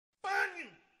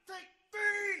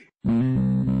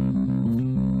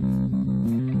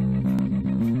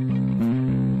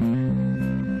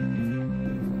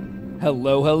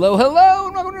Hello, hello, hello,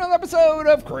 and welcome to another episode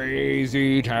of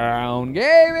Crazy Town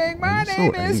Gaming. My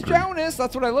name is Jonas.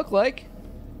 That's what I look like.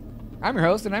 I'm your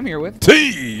host, and I'm here with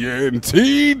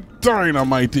TNT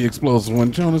Dinomight, the explosive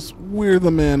one. Jonas, we're the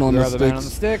man on the sticks. The man on the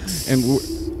sticks. And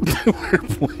we're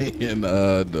playing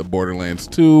the Borderlands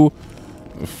 2.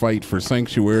 Fight for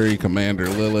Sanctuary, Commander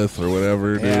Lilith, or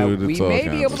whatever, dude. We may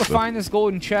be able to find this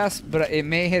golden chest, but it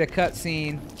may hit a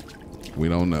cutscene. We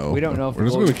don't know. We don't know if we're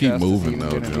just going to keep moving,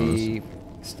 though, Jonas. Be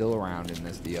still around in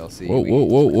this DLC. Whoa, whoa,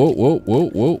 whoa, whoa, whoa, whoa,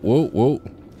 whoa, whoa, whoa.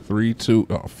 3, 2,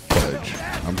 oh, fudge.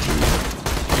 I'm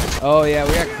choosing. Oh, yeah,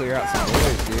 we got to clear out some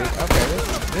boys, dude. Okay,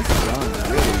 this gun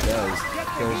really does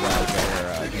kill guys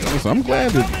that are I'm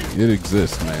glad that it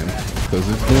exists, man, because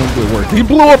it's doing good work. He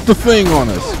blew up the thing on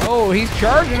us. Oh, he's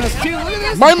charging us, too. Look at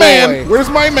this My boy. man. Where's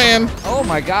my man? Oh,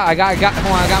 my God. Hold on, I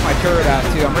got my turret out,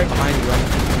 too. I'm right behind you, right?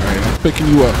 Alright, I'm picking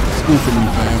you up, scooping you,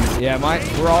 fam. Yeah,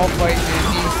 we're all fighting,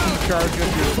 man. He charged us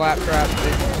through claptrap.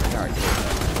 Alright,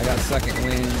 I got second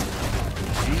wind.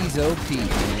 He's OP,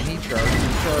 man. He charged the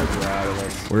charger out of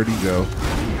us. Where'd he go?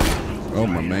 Oh,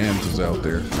 my man's is out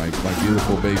there. My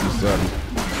beautiful baby son.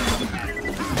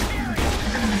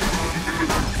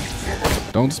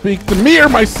 Don't speak to me or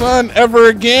my son ever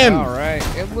again! Alright,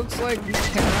 it looks like we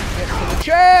cannot get to the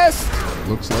chest!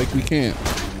 Looks like we can't.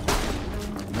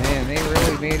 Man, they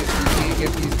really made it so you can't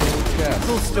get these gold chests.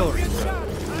 Cool story.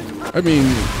 I mean...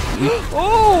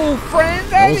 Oh,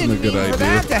 friend! I wasn't didn't a good mean for idea.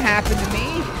 that to happen to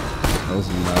me. That was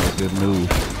not a good move.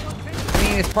 I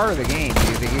mean, it's part of the game,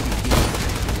 dude. They give you keys.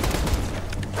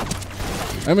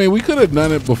 I mean, we could have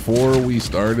done it before we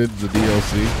started the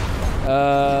DLC.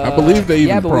 I believe they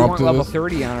even prompted us. Yeah, but we weren't level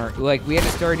 30 on our... Like, we had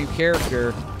to start a new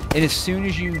character, and as soon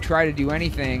as you try to do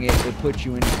anything, it puts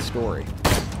you into the story.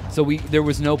 So there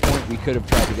was no point we could have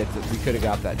tried to get to... We could have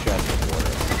got that chest before.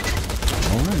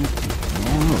 Alright.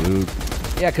 Oh, dude.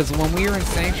 Yeah, because when we were in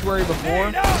Sanctuary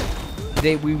before,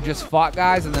 we just fought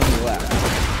guys, and then we left.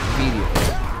 Immediately.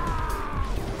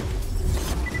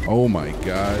 Oh, my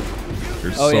God.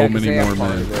 There's so many more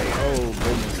men. Oh,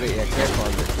 goodness. Yeah, care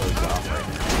cards are closed off right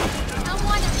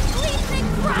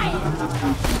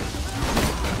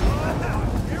now.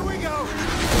 Here we go.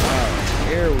 Oh,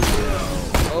 here we go.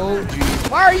 Oh, geez.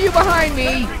 Why are you behind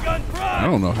me? I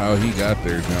don't know how he got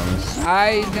there, Jonas.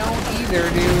 I don't either,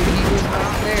 dude. He was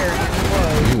not there.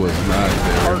 He was not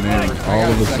there. And then all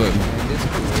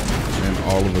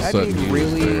of a sudden, he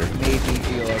was there. Really made me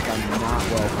feel like I'm not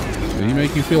welcome. Did he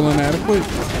make you feel inadequate?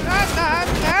 Not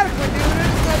inadequate, dude.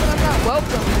 It's not that I'm not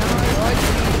welcome, you know? I like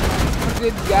to be a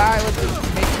good guy. Let's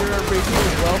just make sure everybody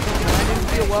feels welcome. And I didn't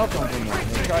feel welcome from them.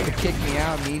 They tried to kick me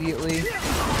out immediately.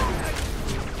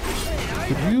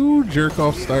 Could you jerk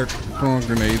off start throwing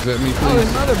grenades at me, please? Oh, there's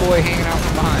another boy hanging out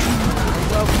from behind. I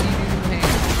love when you do hang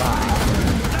from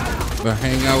behind. The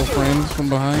hangout friends from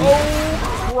behind?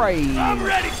 Oh, Christ. I'm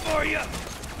ready for you.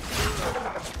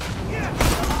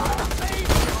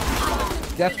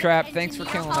 Death Trap, thanks for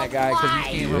killing that guy because you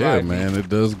can't revive me. Man, it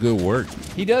does good work.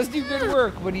 He does do good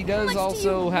work, but he does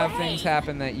also have things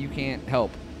happen that you can't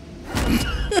help.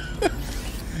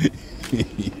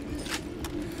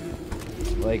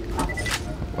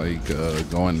 like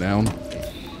going down.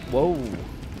 Whoa.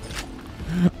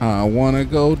 I wanna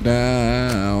go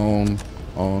down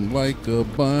on like a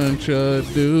bunch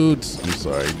of dudes. I'm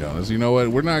sorry, Jonas. You know what?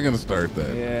 We're not gonna start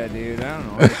that. Yeah, dude. I don't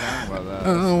know what you're talking about that.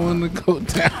 I wanna go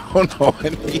down on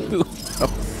you.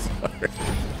 I'm sorry.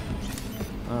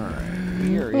 Alright.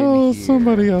 We are in Oh, here.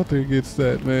 somebody out there gets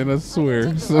that, man. I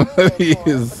swear. Somebody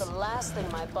is.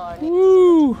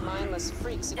 Woo!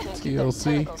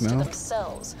 DLC? No.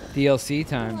 DLC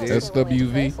time, dude.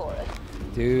 SWV?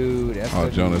 Dude, SWV. Oh,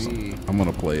 Jonas, I'm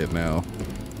gonna play it now.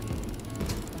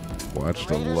 Watch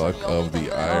the luck of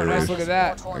the Irish. Oh, nice, look at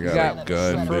that. I got a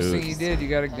gun, First dude. thing you did, you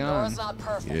got a gun.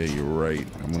 Yeah, you're right.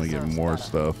 I'm gonna get more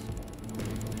stuff.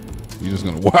 You're just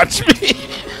gonna watch me?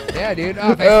 Yeah, dude.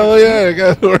 Oh, hell yeah, I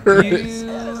got words.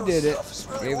 You did it.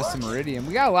 Gave us some iridium.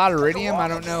 We got a lot of iridium. I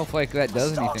don't know if like that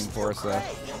does anything for us though.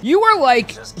 You were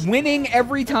like winning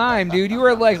every time, dude. You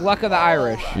were like luck of the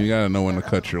Irish. You gotta know when to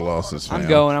cut your losses, fam. I'm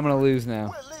going. I'm gonna lose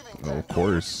now. Oh, of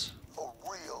course.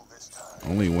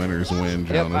 Only winners win,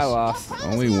 Jonas. Yep, I lost.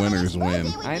 Only winners win.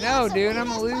 I know, dude.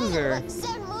 I'm a loser.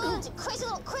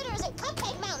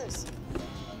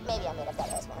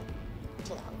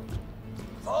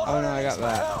 Oh no, I got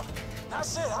that.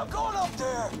 That's it. I'm going up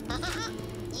there.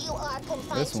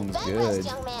 This one's good.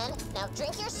 Now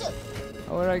drink your soup.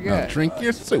 Oh, what did I Now get? drink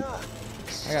your soup.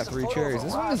 I got 3 cherries.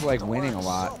 This one is like winning a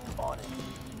lot.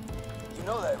 You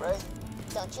know that, right?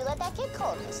 Don't you let that get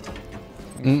cold, mister.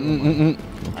 Don't you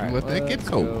All right, let that get let's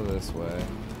cold. Go this way.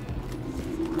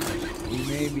 we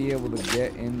may be able to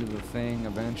get into the thing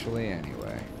eventually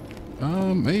anyway.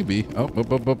 Maybe. Up. What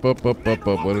did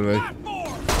I?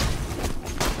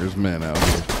 There's men out here.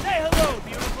 Say hello,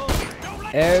 beautiful. Don't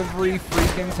let Every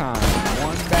freaking time.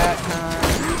 1 bat time,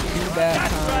 2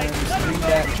 bat times, 3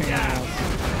 bat channels.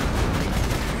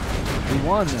 We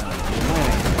won though. We're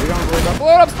winning. We don't worry about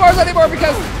blowing up spars anymore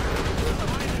because...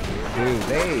 Dude,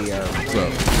 they are... What's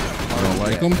up? You don't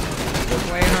like them? They're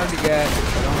playing hard to get. I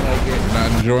don't like it.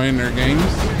 Not enjoying their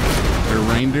games? Their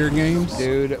reindeer games?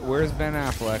 Dude, where's Ben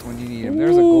Affleck when you need him?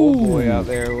 There's a gold boy out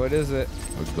there. What is it?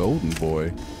 A golden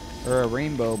boy. Or a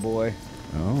rainbow boy.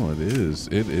 Oh, it is.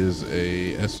 It is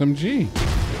a SMG.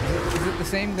 Is it the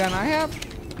same gun I have?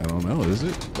 I don't know. Is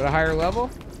it? But a higher level?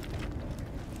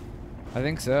 I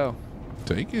think so.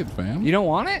 Take it, fam. You don't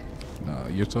want it? No,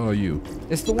 it's all you.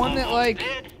 It's the one that, like...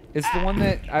 It's the one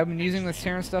that I've been using that's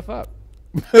tearing stuff up.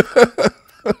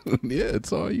 Yeah,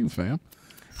 it's all you, fam.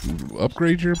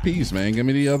 Upgrade your piece, man. Give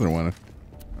me the other one.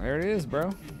 There it is,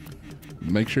 bro.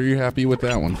 Make sure you're happy with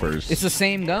that one first. It's the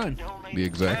same gun. The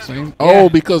exact same? Oh,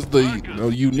 because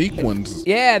the unique ones.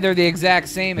 Yeah, they're the exact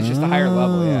same. It's just a higher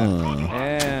level,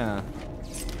 yeah. Yeah.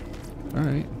 All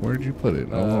right, where'd you put it?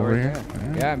 Over right here? there. All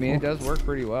right, Yeah, I mean, it cool. does work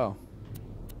pretty well.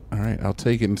 All right, I'll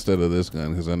take it instead of this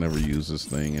gun because I never use this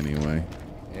thing anyway.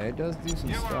 Yeah, it does do some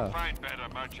You will stuff. find better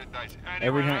merchandise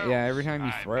Every anywhere time,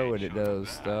 else. you I throw made it, it sure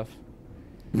does of that. stuff.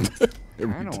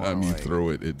 Every don't time wanna, you like- throw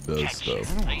it, it does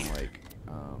stuff. I don't want to, like,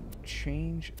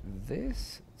 change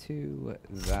this to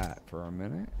that for a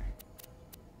minute.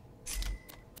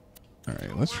 All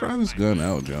right, let's try this gun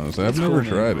out, Jonas. I've It's never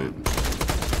cool, man. tried it.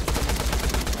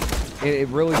 It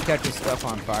really catches stuff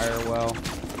on fire well.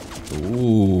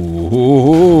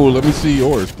 Ooh, let me see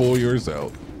yours. Pull yours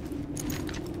out.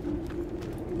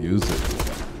 Use it.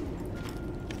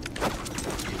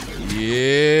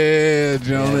 Yeah, Yeah, dude,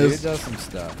 Jonas. it does some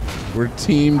stuff. We're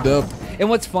teamed up. And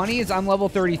what's funny is I'm level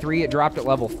 33. It dropped at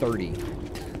level 30.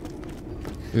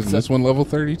 Isn't this one level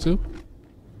 32?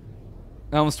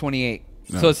 Almost 28.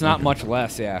 No, So it's not okay. much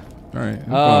less, yeah. All right. I'm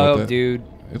fine Oh, with that. dude.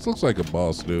 It looks like a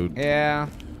boss, dude. Yeah.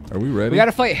 Are we ready? We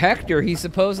gotta fight Hector. He's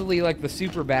supposedly like the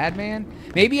super bad man.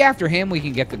 Maybe after him we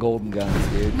can get the golden guns,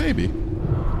 dude. Maybe.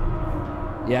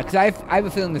 Yeah, because I have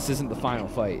a feeling this isn't the final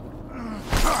fight.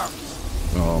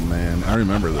 Oh, man. I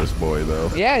remember this boy, though.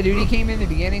 Yeah, dude, he came in the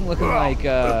beginning looking like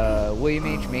William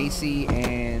H. Macy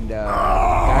and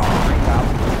Dr. Frank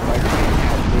Spider-Man.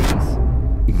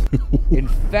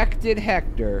 Infected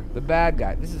Hector, the bad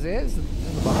guy. This is it? This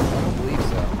is the boss? I don't believe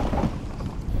so.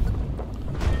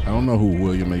 I don't know who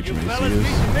William H. you Macy fellas is. meet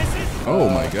the missus? Oh,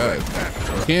 my God.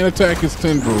 You can't attack his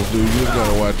tendrils, dude. You just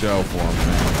gotta watch out for him,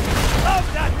 man.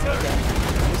 Love that turkey.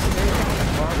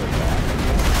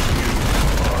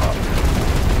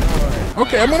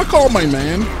 Okay, I'm gonna call my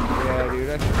man. Yeah, dude,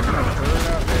 I think there's a turret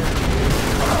out there.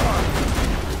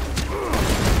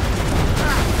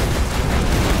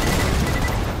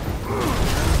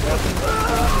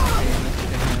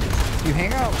 If you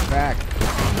hang out back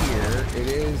here, it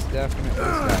is definitely this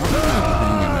guy.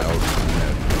 Hanging out in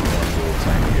that little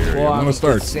tiny area. Well, I'm gonna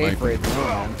start it's safe sniping. right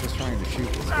now. I'm just trying to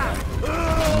shoot this guy. I'm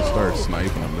gonna start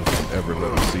sniping him if I ever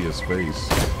let him see his face.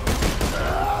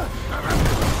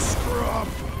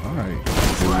 Alright, dude.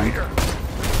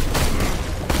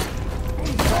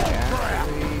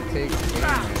 Actually takes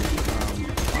damage from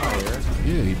fire.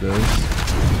 Yeah, he does.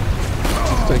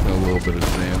 He's taking a little bit of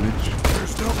damage.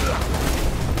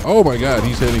 Oh my God,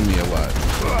 he's hitting me a lot.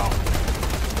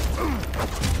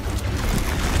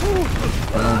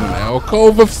 Found an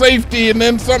alcove of safety, and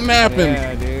then something happened.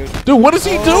 Yeah, dude. Dude, what is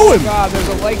he Oh doing? God, there's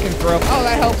a lycanthrope. Oh,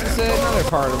 that helps us in another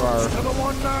part of our.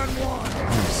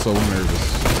 I'm so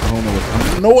nervous. I don't know what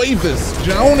I'm Noivus!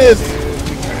 Jonas! Dude,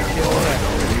 we can kill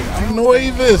Hector. I'm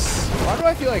Noivus! Why do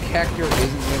I feel like Hector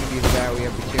isn't going to be the guy we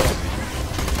have to kill?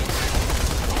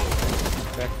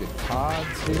 Infected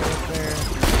pods here up there.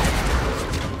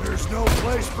 There's no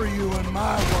place for you in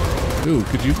my world. Dude,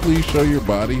 could you please show your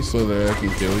body so that I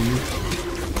can kill you?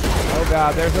 Oh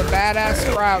God, there's a badass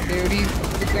sprout, dude. He's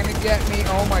gonna get me.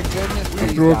 Oh my goodness. I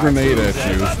please, threw a God. grenade at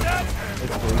you. It's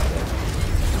Blueface.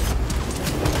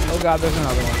 Oh God, there's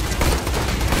another one.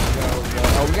 Go.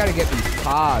 Oh, we gotta get these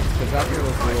pods, because that's where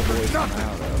those little boys come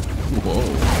out of. Whoa.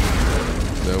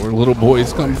 Is that where little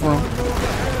boys come from?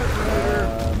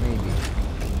 Maybe.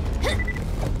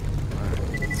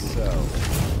 Alright, so.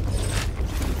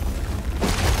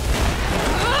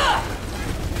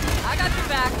 I got your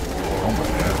back. Oh my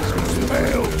God, this one's just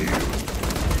failed.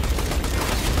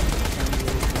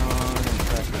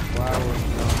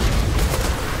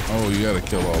 Oh, you gotta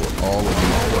kill all of these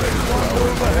fucking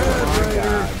flowers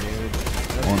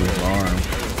on his arm.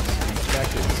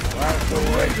 matches. Wow, The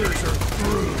Raiders are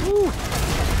through.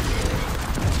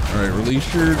 All right, release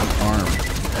your arm.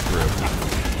 Grip.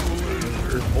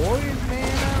 There's boys,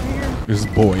 man, out here. It's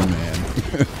boy man.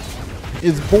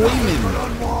 It's Boyman.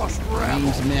 Unwashed rabble.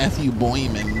 Name's Matthew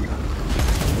Boyman.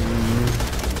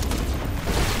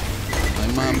 My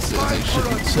mom says I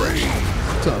shouldn't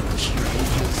talk to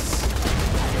strangers.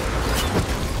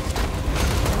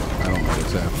 I don't know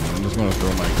what's happening. I'm just gonna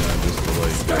throw my gun just to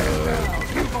like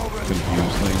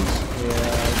confuse things.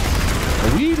 Yeah.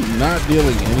 Are we not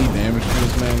dealing any damage to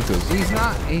this man? Because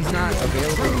He's not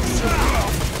available.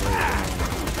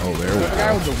 oh, there we The guy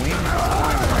go. with the wings.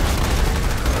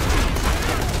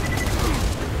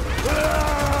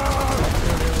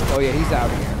 Oh yeah, he's out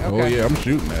again. Okay. Oh yeah, I'm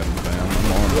shooting at him, fam.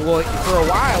 I'm on it. Well, for a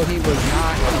while he was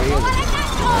not available.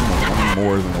 I'm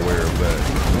more than aware of that.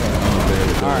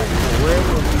 All right, so we're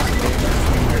releasing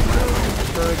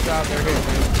turrets out there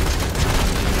hitting.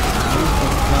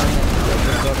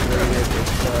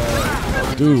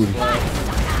 Dude. Is that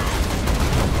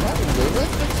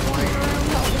Lilith that's flying around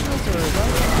helping us, or is that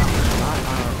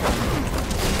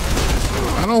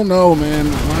I don't know, man.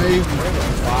 there's a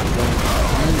lot going on?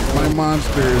 My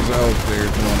monster is out there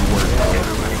doing work.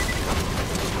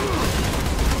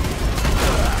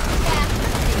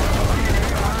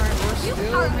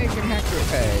 Still making Hector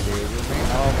pay, dude. We're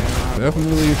making, oh man,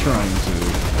 Definitely trying to.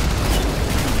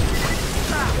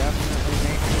 definitely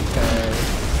making him pay.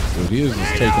 Dude, he is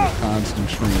just taking a constant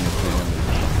stream of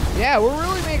damage. Yeah, we're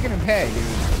really making him pay, dude.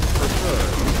 For sure.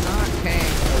 He's not paying a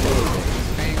little bit.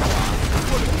 He's paying a lot.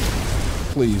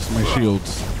 Please, my shields.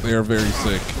 They are very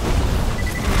sick.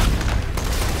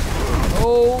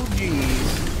 Oh, jeez.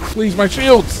 Please, my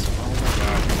shields!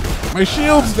 My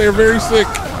shields, they're very sick.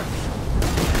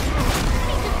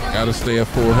 Gotta stay at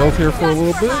full health here for a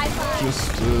little bit.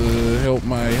 Just to help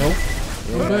my health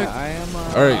go back. I am,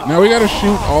 Alright, now we gotta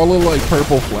shoot all of like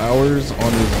purple flowers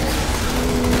on his...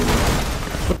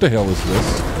 What the hell is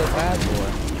this? the bad boy.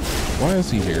 Why is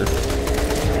he here?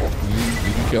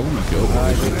 Did you kill him? You killed I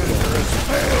him. did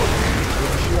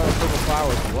shoot all the purple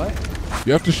flowers. What?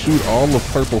 You have to shoot all the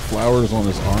purple flowers on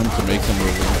his arm to make them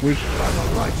relinquish.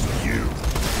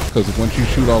 Because once you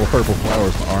shoot all the purple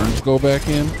flowers, the arms go back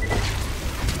in.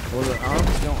 Well, the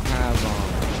arms don't have,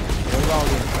 what about all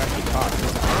the infected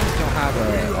toxins? The arms don't have a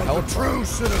health bar. True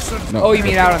citizen. No. Oh, you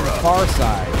mean out on the far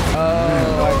side? Oh, I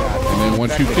got it. And then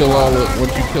once you kill all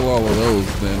of those,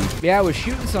 then Yeah, I was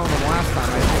shooting some of them last time.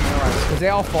 I didn't realize because they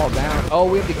all fall down. Oh,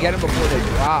 we have to get them before they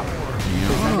drop.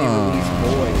 Because then they release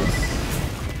boys.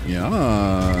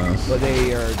 yes. But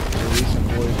they are releasing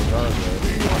boys regardless.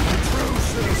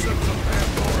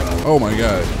 Oh my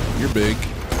God, you're big.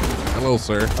 Hello,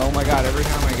 sir. Oh my God! Every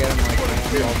time I get them, like all the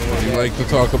way Would you down. like to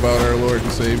talk about our Lord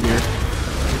and Savior?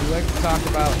 Would you like to talk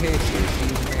about history?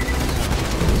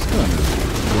 This gun is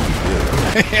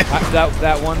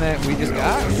that one that we just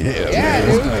got? man, dude. this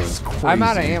gun is crazy. I'm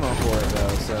out of ammo for it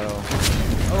though, so.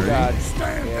 Oh God.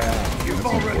 Yeah. You've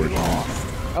already lost.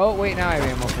 Oh wait, now I have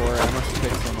ammo for it. I must have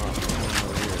picked some up.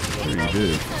 Sure you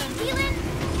did.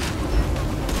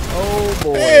 Oh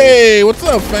boy. Hey, what's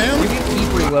up, You fam? can keep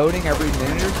reloading every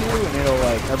minute or two, and it'll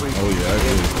like every. Oh yeah, I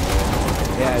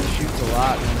Yeah, it shoots a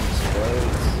lot and then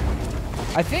explodes.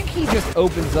 I think he just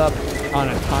opens up on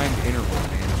a timed interval,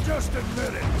 man. Just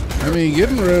admit it. did. I mean,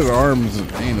 getting rid of arms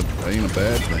ain't a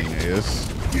bad thing, I guess.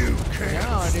 You can't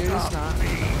No, dude, it's stop not. me.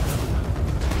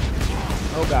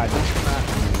 Oh God, don't come at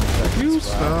me. You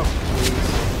stop.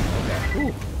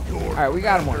 Okay. Ooh. All right, we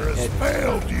got him one Has at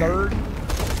failed you. third.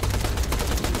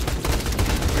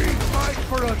 We fight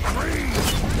for a dream.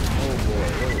 Oh boy,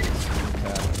 what is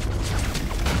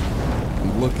happening?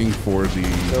 I'm looking for It's the.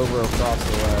 over across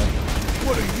the way.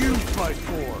 What do you fight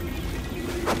for?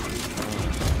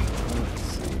 Let's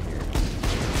see here.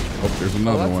 Oh, there's Oh,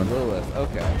 another that's one. Lilith.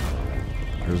 Okay.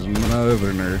 There's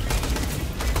another nurse.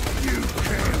 You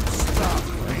can't stop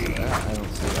me. I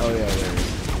don't see. Oh yeah, there it is.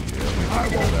 I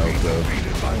won't out, be though.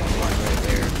 defeated by the light. Right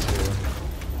there too.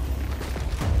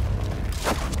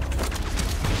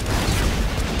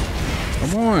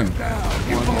 Come on. Now,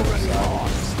 you've already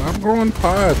lost. Stop growing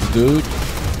pods, dude.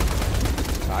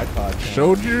 Tide pod.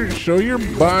 Show your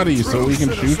body so we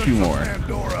can shoot you more. Like,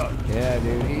 Pandora. Yeah,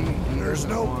 dude. He There's doesn't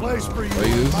no wanna- place for you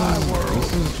in my world.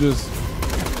 this is just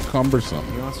cumbersome.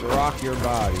 He wants to rock your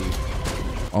body.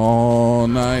 All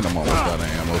night. I'm almost out of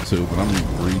ammo too, but I'm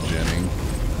regenning. I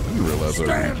didn't realize I was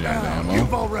Stand regenning down. ammo.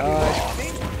 You've already lost.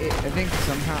 I think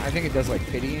somehow. I think it does like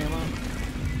pity ammo.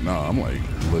 No, I'm like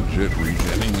legit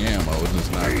regenning ammo. It's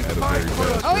just not at a very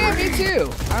fast Oh yeah, rate. me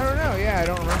too. I don't know. Yeah, I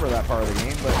don't remember that part of the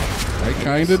game, but I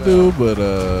kind of do, but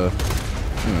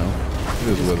you know, it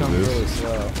is it what comes it really is.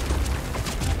 slow.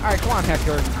 Alright, come on,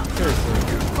 Hector.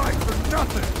 Seriously. You fight for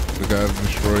nothing. We gotta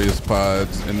destroy his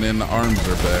pods, and then the arms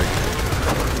are back.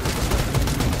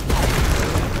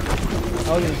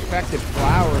 Oh, the infected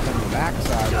flowers on the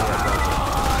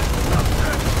backside.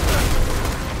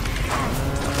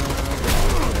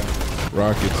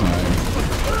 Rocket time.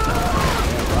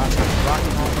 Yeah,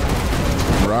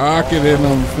 Rocket in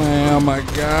him, fam. My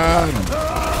God.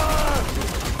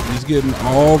 He's getting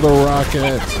all the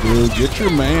rockets, dude. Get your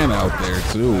man out there,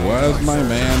 too. Why is my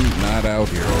man not out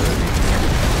here already?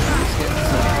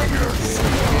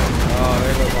 Oh,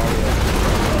 there goes all the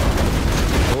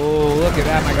Oh, look at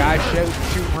that. My guy's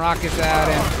shooting rockets at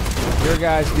him. Your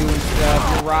guy's doing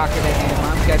stuff. You're rocketing him.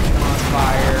 I'm catching him on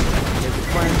fire. His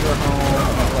friends are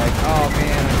home. He's like, oh,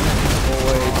 man, I miss the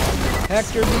boys.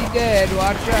 Hector, be dead.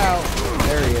 Watch out.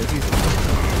 There he is. He's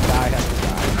die, Hector,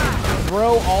 die.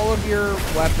 Throw all of your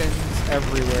weapons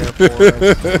everywhere for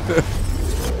us.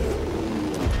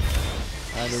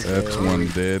 That's one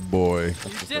dead boy. You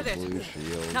did it. Blue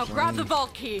shield. Now grab the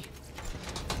vault key.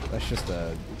 That's just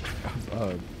a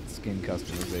skin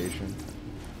customization.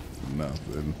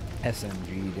 Nothing.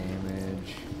 SMG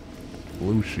damage.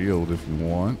 Blue shield if you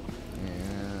want.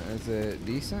 Yeah, is it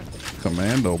decent?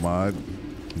 Commando mod.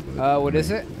 What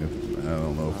is it? I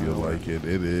don't know if you'll like it.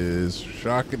 It is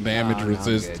shock and damage No,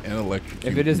 resist I'm good. and electrocute.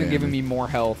 If it isn't giving damage. me more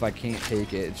health, I can't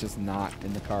take it. It's just not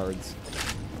in the cards.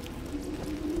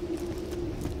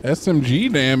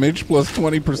 SMG damage plus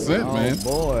 20%, Oh man.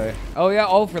 boy. Oh yeah.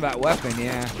 Oh, for that weapon,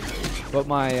 yeah. But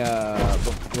my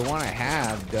the one I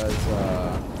have does.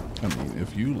 I mean,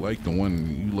 if you like the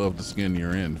one, you love the skin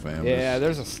you're in, fam. Yeah,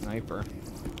 there's a sniper.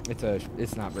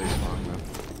 It's not very strong though.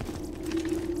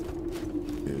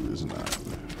 It is not.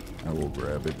 I will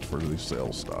grab it for the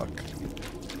sell stock.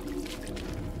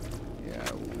 Yeah.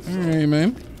 All right,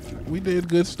 man. We did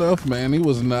good stuff, man. He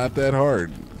was not that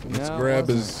hard. Let's No, it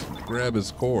grab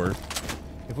his core.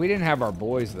 If we didn't have our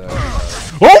boys though.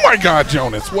 Oh my God,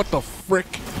 Jonas! What the frick,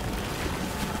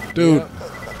 dude? Yep.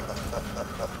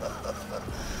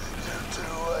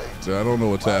 So I don't know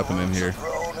what's happening here.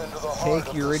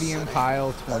 Take Iridium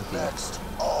Pile 20. Next,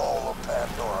 all of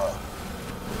Pandora.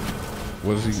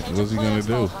 What is he gonna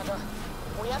do?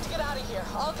 We have to get out of here.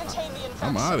 I'll contain the infection.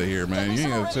 I'm out of here, man. You ain't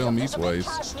gotta tell me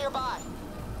twice.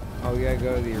 Oh yeah,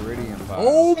 go to the Iridium Pile.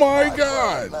 Oh my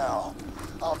God! Now,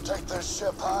 I'll take this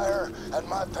ship higher, and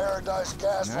my paradise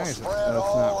gas will Nice. spread That's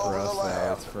all not for over us the though. land.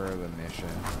 That's for the mission.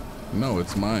 No,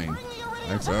 it's mine.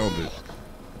 I found it.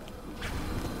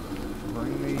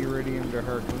 Bring the Iridium to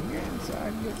her. Can we get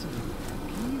inside and get some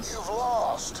keys? You've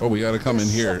lost. Oh, we gotta come in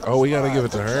here. Oh, we gotta give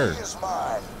it to her. The key is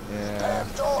mine. Yeah.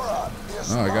 Pandora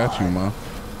is Oh, I got you, Ma.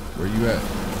 Where you at?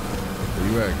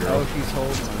 Where you at, girl? Oh, she's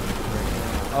holding it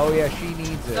right now. Oh yeah, she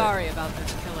needs it. Sorry about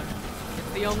this, killer.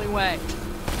 It's the only way.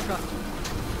 Trust me.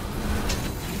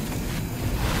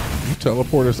 You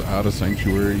teleport us out of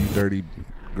Sanctuary, you dirty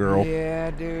girl.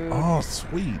 Yeah, dude. Oh,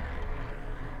 sweet.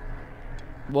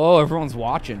 Whoa, everyone's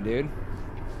watching, dude.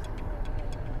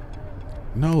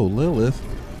 No, Lilith,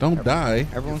 don't die.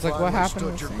 Everyone's You like, what finally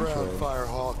happened to stood the your ground, Sanctuary?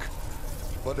 Firehawk,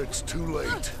 but it's too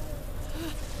late.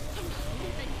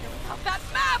 That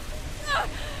map!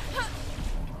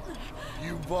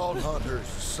 You vault hunters,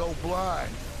 so blind.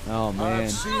 Oh man.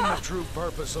 I've seen the true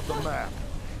purpose of the map.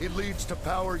 It leads to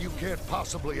power you can't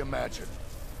possibly imagine.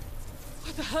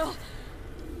 What the hell?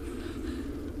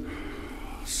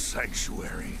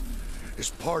 Sanctuary is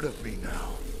part of me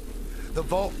now. The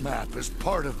vault map is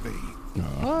part of me.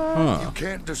 You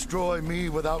can't destroy me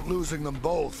without losing them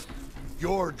both.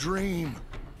 Your dream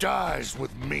dies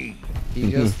with me.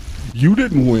 He just You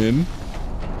didn't win.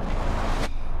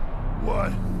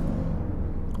 What?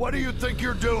 What do you think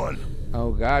you're doing?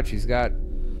 Oh god, she's got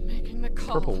Making the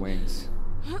call. purple wings.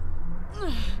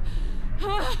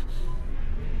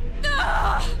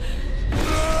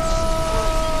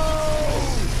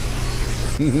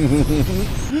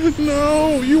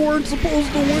 No, you weren't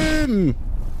supposed to win.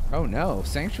 Oh no,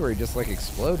 Sanctuary just like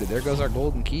exploded. There goes our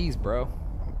golden keys, bro.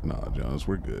 Nah, Jonas,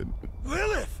 we're good.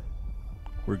 Lilith!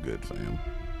 We're good, fam.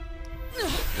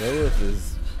 Lilith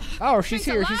is. Oh, she's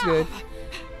here. She's good.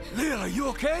 Lilith, are you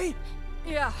okay?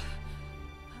 Yeah,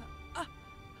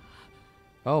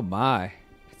 Oh my.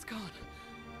 it's gone.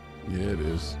 Yeah, it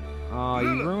is. Oh,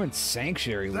 you ruined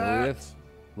Sanctuary, Lilith.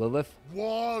 Lilith.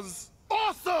 Was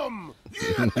awesome!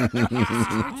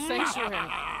 Sanctuary.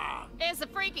 Is the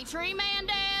freaky tree man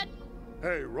dead?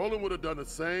 Hey, Roland would have done the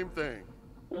same thing.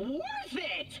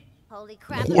 Holy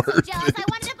crap, I'm so jealous. I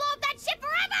wanted to blow up that ship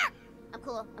forever! I'm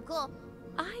cool. I'm cool.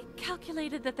 I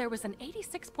calculated that there was an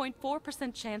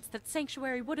 86.4% chance that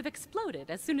Sanctuary would have exploded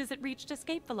as soon as it reached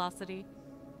escape velocity.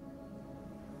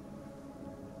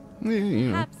 Yeah, you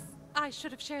know. Perhaps I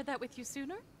should have shared that with you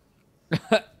sooner?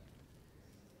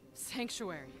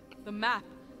 Sanctuary, the map,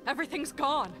 everything's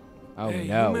gone. Oh Hey,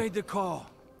 no. you made the call.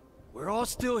 We're all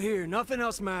still here. Nothing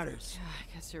else matters. Yeah,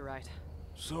 I guess you're right.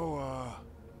 So,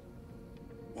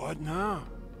 what now?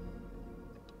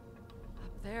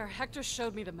 Up there, Hector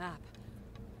showed me the map.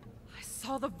 I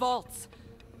saw the vaults.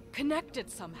 Connected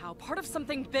somehow, part of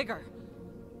something bigger.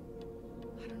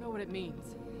 I don't know what it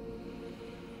means.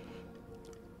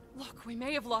 Look, we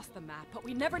may have lost the map, but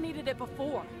we never needed it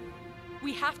before.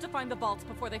 We have to find the vaults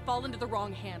before they fall into the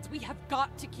wrong hands. We have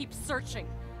got to keep searching.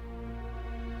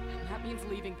 And that means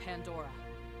leaving Pandora.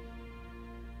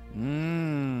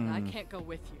 I can't go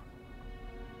with you.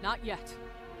 Not yet.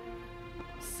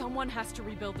 Someone has to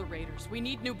rebuild the Raiders. We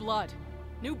need new blood.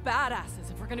 New badasses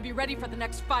if we're gonna be ready for the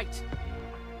next fight.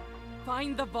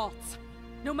 Find the vaults.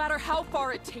 No matter how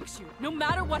far it takes you, no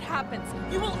matter what happens,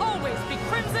 you will always be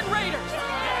Crimson Raiders!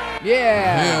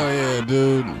 Yeah. Hell yeah,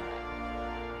 dude.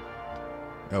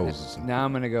 That was Now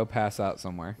I'm gonna go pass out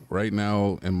somewhere. right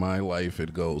now in my life.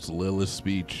 It goes Lilith's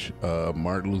speech,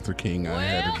 Martin Luther King, I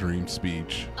Had a Well, Dream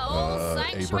speech, Old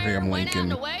Sanctuary Abraham went out in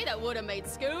Lincoln. a way that would have made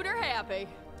Scooter happy.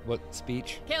 What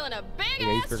speech? Killing a big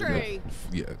Yeah, he's ass pretty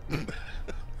tree. Yeah.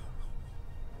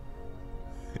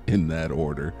 In that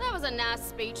order. That was a nice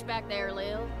speech back there,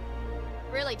 Lil.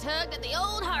 Really tugged at the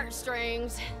old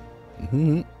heartstrings.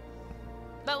 Mm-hmm.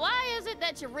 But why is it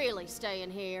that you're really staying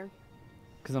here?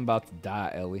 Because I'm about to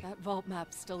die, Ellie. That vault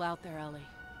map's still out there, Ellie.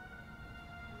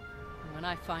 And when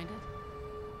I find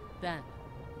it, then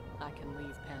I can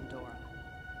leave Pandora.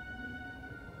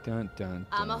 Dun dun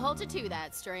dun. I'ma hold you to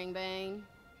that, String Bean.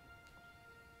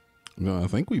 No, I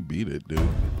think we beat it, dude.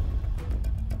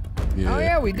 Yeah. Oh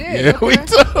yeah, we did. Yeah, we Okay.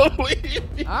 totally.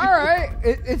 All right.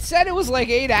 It said it was like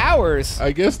 8 hours.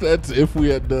 I guess that's if we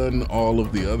had done all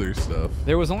of the other stuff.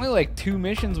 There was only like 2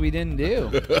 missions we didn't do.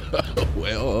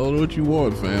 Well, I don't know what you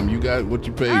want, fam. You got what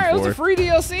you paid All right, it for. was a free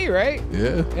DLC, right?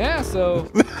 Yeah. Yeah. So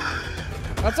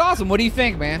that's awesome. What do you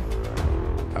think, man?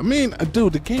 I mean,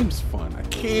 dude, the game's fun. I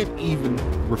can't even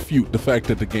refute the fact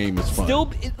that the game is fun.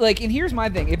 Still, like, and here's my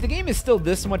thing: if the game is still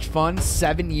this much fun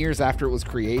 7 years after it was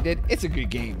created, it's a good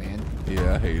game, man.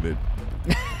 Yeah, I hate it.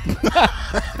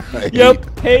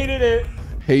 Hated it.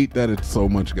 Hate that it's so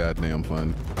much goddamn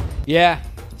fun. Yeah.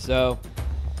 So,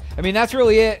 I mean, that's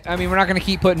really it. I mean, we're not going to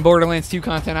keep putting Borderlands 2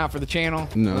 content out for the channel.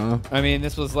 No. I mean,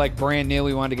 this was like brand new.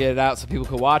 We wanted to get it out so people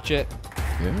could watch it.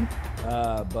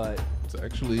 Yeah. But It's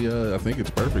actually, I think it's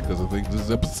perfect because I think this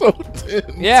is episode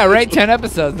 10. yeah, right. 10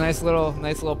 episodes. Nice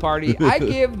little party. I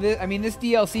give this. I mean, this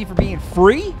DLC for being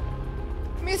free.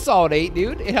 I mean, it's solid 8,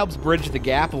 dude. It helps bridge the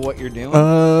gap of what you're doing.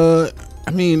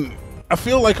 I mean, I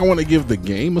feel like I want to give the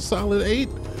game a solid 8.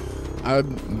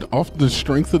 Off the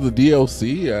strength of the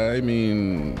DLC, I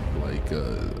mean, like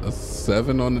a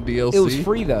 7 on the DLC. It was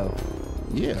free though.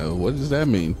 Yeah, what does that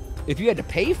mean? If you had to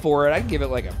pay for it, I'd give it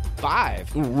like a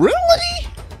 5. Really?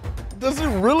 Does it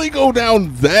really go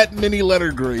down that many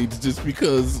letter grades just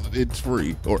because it's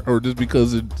free, or just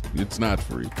because it's not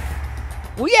free?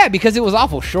 Well, yeah, because it was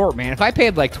awful short, man. If I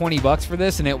paid like $20 for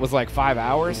this and it was like 5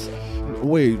 hours,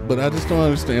 Wait, but I just don't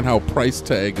understand how price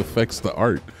tag affects the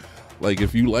art. Like,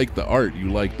 if you like the art,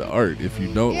 you like the art. If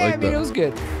you don't yeah, like I mean, the it was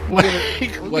good. like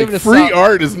give it a free sub.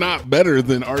 art is not better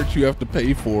than art you have to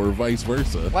pay for, or vice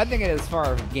versa. Well, I think it is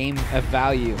far as game of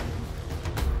value.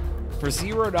 For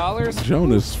 $0,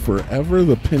 Jonas, forever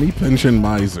the penny pension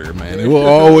miser, man. It will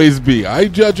always be. I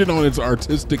judge it on its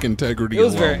artistic integrity. it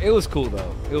was alone. it was cool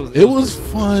though. It was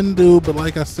fun, dude. But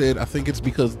like I said, I think it's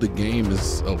because the game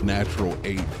is a natural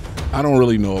 8. I don't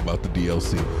really know about the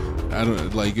DLC. I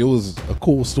don't like. It was a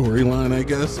cool storyline, I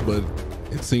guess, but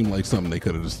it seemed like something they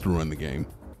could have just threw in the game.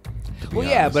 to be Well,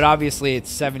 yeah, honest. but obviously it's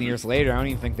 7 years later. I don't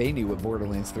even think they knew what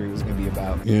Borderlands 3 was going to be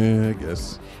about. Yeah, I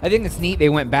guess. I think it's neat they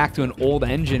went back to an old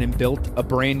engine and built a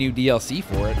brand new DLC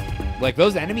for it. Like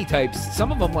those enemy types, some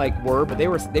of them like were, but they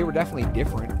were definitely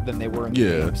different than they were in the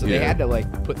game. So they had to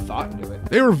like put thought into it.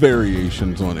 They were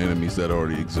variations on enemies that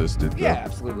already existed. though. Yeah,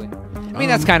 absolutely. I mean,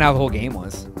 that's kind of how the whole game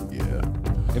was. Yeah.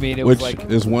 I mean, it Which was like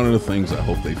is one of the things I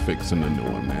hope they fix in the new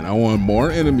one, man. I want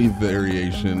more enemy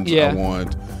variations. Yeah. I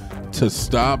want to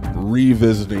stop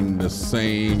revisiting the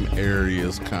same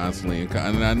areas constantly.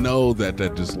 And I know that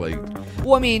just like,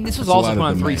 well, I mean, this was That's a also lot put of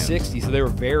on demand. 360, so they were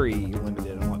very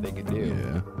limited on what they could do.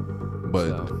 yeah. But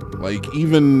So. like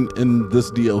even in this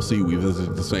DLC, we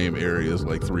visited the same areas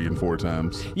like 3 and 4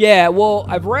 times. Yeah, well,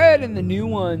 I've read in the new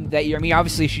one that I mean,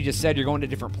 obviously, she just said you're going to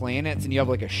different planets and you have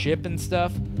like a ship and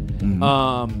stuff. Mm-hmm.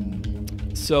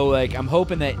 So like I'm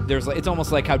hoping that there's like it's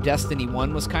almost like how Destiny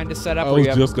 1 was kind of set up. I was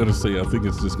just gonna say I think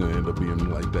it's just gonna end up being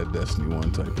like that Destiny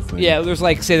 1 type of thing. Yeah, there's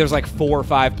like 4 or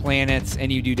 5 planets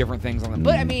and you do different things on them.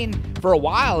 But I mean, for a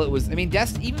while it was. I mean,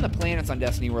 even the planets on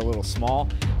Destiny were a little small,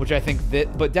 which I think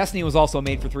that. But Destiny was also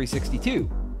made for 362.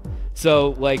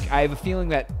 So like I have a feeling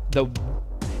that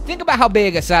think about how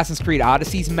big Assassin's Creed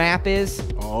Odyssey's map is.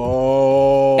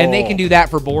 Oh. And they can do that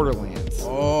for Borderlands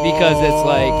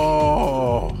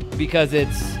because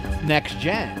it's next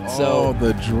gen. So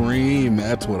the dream.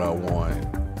 That's what I want.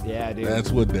 Yeah, dude.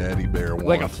 That's what Daddy Bear wants.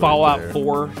 Like a Fallout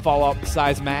 4 Fallout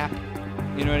size map.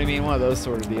 You know what I mean? One of those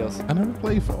sort of deals. I never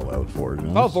played Fallout 4.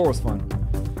 Fallout 4 was fun.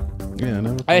 Yeah, I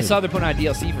never. I saw they're putting out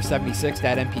DLC for 76 to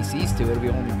add NPCs to it. It'll be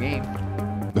a whole new game.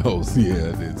 Oh, yeah,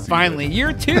 I did see Finally, that.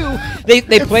 year 2, they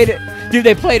played it. Dude,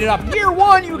 they played it up. Year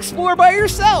 1, you explore by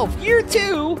yourself. Year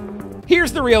 2,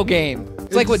 here's the real game.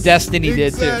 It's like what Destiny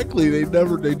did too. Exactly.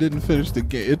 They didn't finish the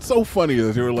game. It's so funny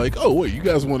that they were like, oh wait, you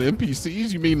guys want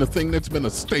NPCs? You mean the thing that's been a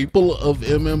staple of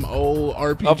MMO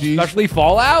RPGs? Especially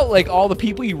Fallout, like all the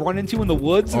people you run into in the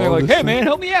woods, and they're like, hey man,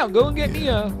 help me out, go and get me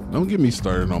a... Don't get me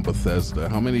started on Bethesda.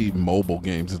 How many mobile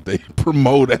games did they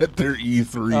promote at their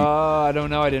E3? I don't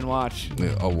know, I didn't watch.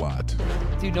 Yeah, a lot.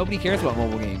 Dude, nobody cares about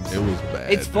mobile games. It was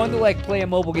bad. It's fun to like play a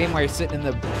mobile game while you're sitting in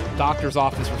the doctor's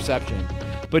office reception,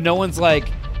 but no one's like...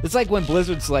 It's like when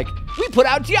Blizzard's like, we put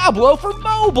out Diablo for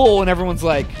mobile, and everyone's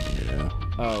like, yeah.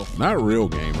 Oh. Not real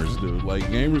gamers, dude. Like,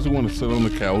 gamers who want to sit on the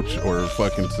couch or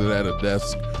fucking sit at a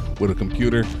desk with a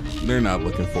computer, they're not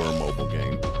looking for a mobile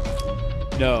game.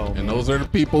 No. And those are the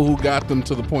people who got them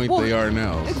to the point they are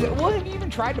now. So. Well, have you even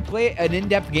tried to play an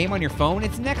in-depth game on your phone?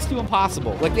 It's next to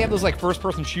impossible. Like, they have those, like,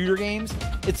 first-person shooter games.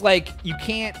 It's like, you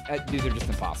can't... dude, they're just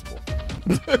impossible.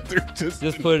 They're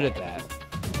just put it at that.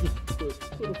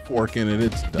 Put a fork in it,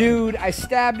 it's done. Dude, I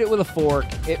stabbed it with a fork.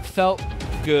 It felt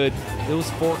good. It was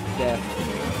fork death.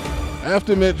 I have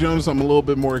to admit, Jonas, I'm a little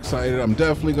bit more excited. I'm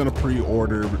definitely going to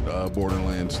pre-order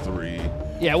Borderlands 3.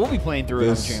 Yeah, we'll be playing through it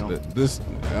on the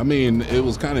channel. I mean, it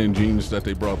was kind of ingenious that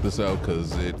they brought this out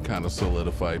because it kind of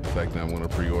solidified the fact that I'm going to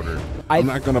pre-order. I'm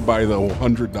not going to buy the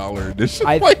 $100 edition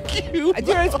like you. Dude,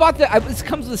 I just bought this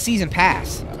comes with a season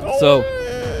pass. So...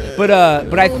 But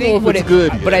I think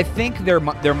I think their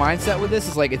mindset with this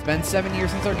is like it's been 7 years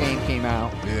since our game came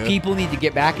out. Yeah. People need to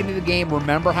get back into the game,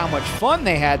 remember how much fun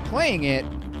they had playing it,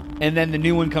 and then the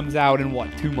new one comes out in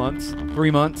what, 2 months,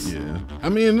 3 months? Yeah. I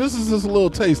mean, this is just a little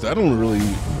taste. I don't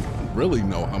really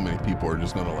know how many people are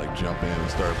just gonna like jump in and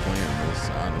start playing this,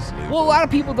 honestly. Well, a lot of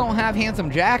people don't have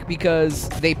Handsome Jack because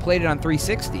they played it on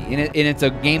 360, and it's a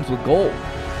games with gold.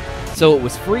 So it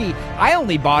was free. I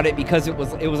only bought it because it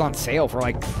was on sale for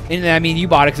like, and I mean, you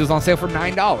bought it because it was on sale for $9.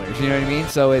 You know what I mean?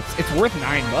 So it's worth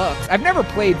 $9. I've never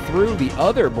played through the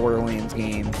other Borderlands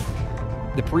game,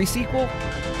 the pre-sequel.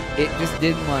 It just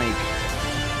didn't like.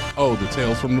 Oh, the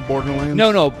Tales from the Borderlands?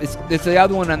 No, it's the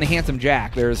other one on the Handsome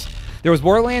Jack. There was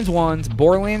Borderlands 1,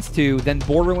 Borderlands 2, then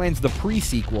Borderlands the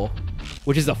pre-sequel,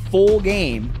 which is a full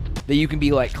game that you can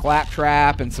be like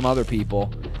Claptrap and some other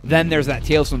people. Then there's that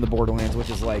Tales from the Borderlands, which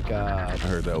is like I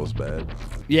heard that was bad.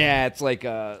 Yeah, it's like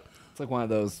one of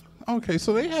those. Okay,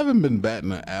 so they haven't been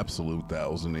batting an absolute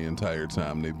 1,000 the entire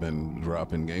time they've been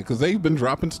dropping games, because they've been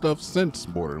dropping stuff since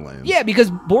Borderlands. Yeah, because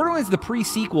Borderlands the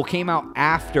pre-sequel came out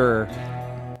after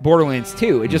Borderlands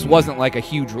 2. It just wasn't like a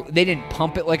huge. They didn't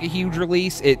pump it like a huge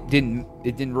release. It didn't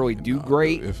really do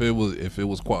great. If it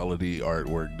was quality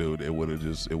artwork, dude, it would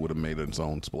have made its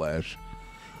own splash.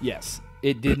 Yes.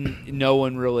 It didn't. No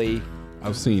one really.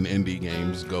 I've seen indie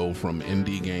games go from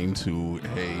indie game to,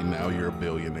 hey, now you're a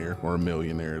billionaire or a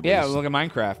millionaire. Yeah, look at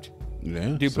Minecraft. Yeah,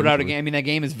 dude put out a game. I mean, that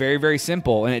game is very, very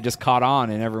simple, and it just caught on,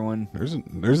 and everyone. There's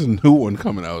a new one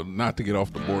coming out. Not to get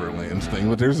off the Borderlands thing,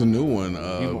 but there's a new one.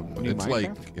 It's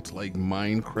like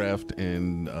Minecraft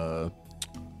and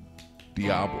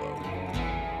Diablo.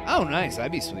 Oh, nice.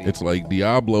 That'd be sweet. It's like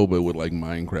Diablo, but with like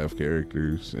Minecraft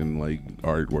characters and like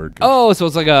artwork. Oh, so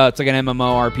it's like an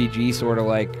MMORPG sort of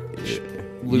like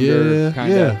looter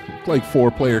kind of. Yeah, it's like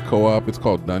 4-player co-op. It's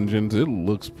called Dungeons. It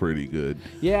looks pretty good.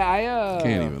 Yeah, I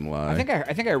can't even lie.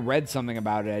 I think I read something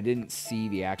about it. I didn't see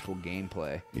the actual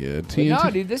gameplay. Yeah, TNT. No,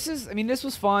 dude, this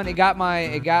was fun. It got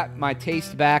my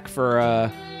taste back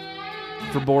for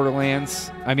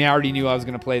Borderlands. I mean, I already knew I was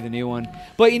going to play the new one.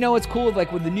 But, you know, it's cool,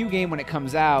 like, with the new game, when it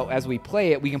comes out, as we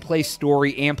play it, we can play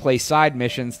story and play side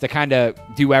missions to kind of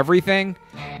do everything,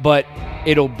 but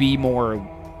it'll be more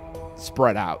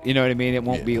spread out. You know what I mean? It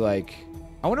won't be like...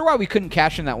 I wonder why we couldn't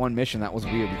cash in that one mission. That was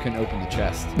weird. We couldn't open the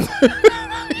chest.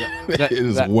 That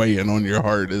is weighing on your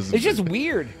heart, isn't it? It's just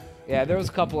weird. Yeah, there was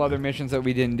a couple other missions that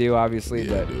we didn't do, obviously.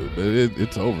 Yeah, but dude, but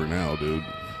it's over now, dude.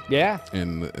 Yeah.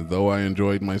 And though I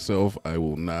enjoyed myself, I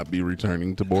will not be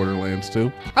returning to Borderlands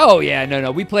 2. Oh, yeah.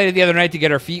 No. We played it the other night to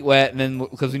get our feet wet, and then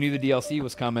because we knew the DLC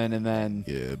was coming, and then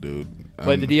Yeah, dude.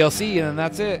 played the DLC, and then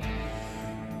that's it.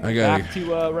 I got Back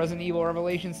to Resident Evil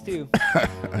Revelations 2.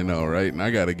 I know, right? And I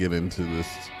got to get into this.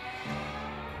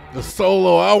 The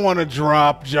solo I want to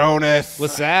drop, Jonas.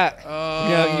 What's that? You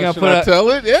gonna should put I tell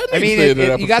it? Yeah, I mean,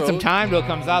 you got some episode. time till it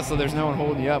comes out, so there's no one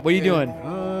holding you up. What are you doing?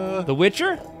 The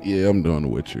Witcher? Yeah, I'm doing The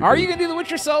Witcher. Are dude. you gonna do The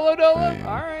Witcher solo, Dolo? I am.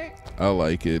 All right. I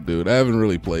like it, dude. I haven't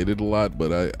really played it a lot,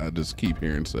 but I just keep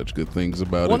hearing such good things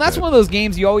about it. Well, that's one of those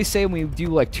games you always say when we do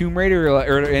like Tomb Raider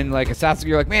or in like Assassin's Creed.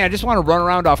 You're like, man, I just want to run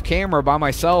around off camera by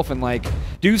myself and like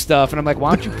do stuff. And I'm like,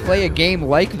 why don't you play a game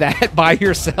like that by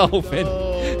yourself?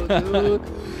 And dude.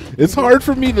 It's hard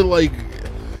for me to like.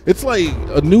 It's like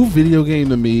a new video game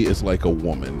to me is like a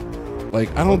woman.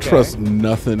 Like I don't trust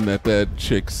nothing that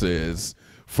chick says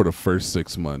for the first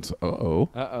 6 months.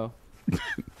 Uh-oh.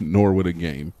 Nor would a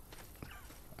game.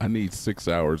 I need 6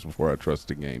 hours before I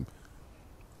trust a game.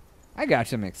 I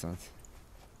gotcha. Makes sense.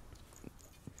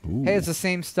 Ooh. Hey, it's the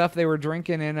same stuff they were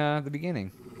drinking in the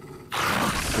beginning.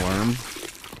 Slurm.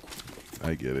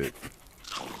 I get it.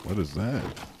 What is that?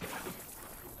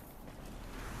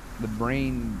 The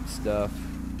brain stuff.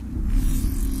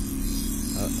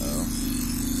 Uh-oh.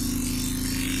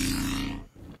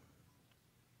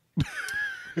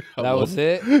 That was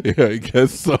it? Yeah, I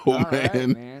guess so, All right,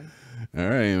 man. man. All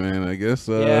right, man. I guess.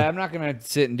 Yeah, I'm not going to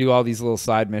sit and do all these little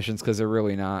side missions because they're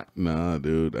really not. Nah,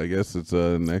 dude. I guess it's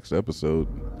next episode.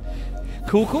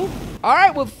 Cool. All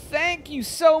right, well, thank you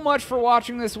so much for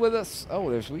watching this with us. Oh,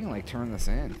 we can, like, turn this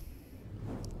in.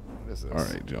 What is this? All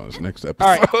right, Jonas. Next episode.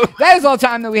 All right, that is all the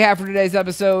time that we have for today's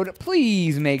episode.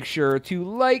 Please make sure to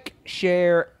like,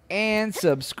 share, and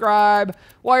subscribe.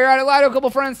 While you're at it, lie to a couple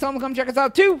friends. Tell them to come check us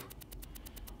out, too.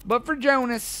 But for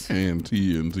Jonas. And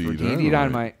TNT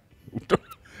Dynamite.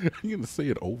 You're going to say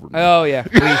it over. Oh, yeah.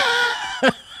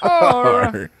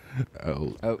 Oh.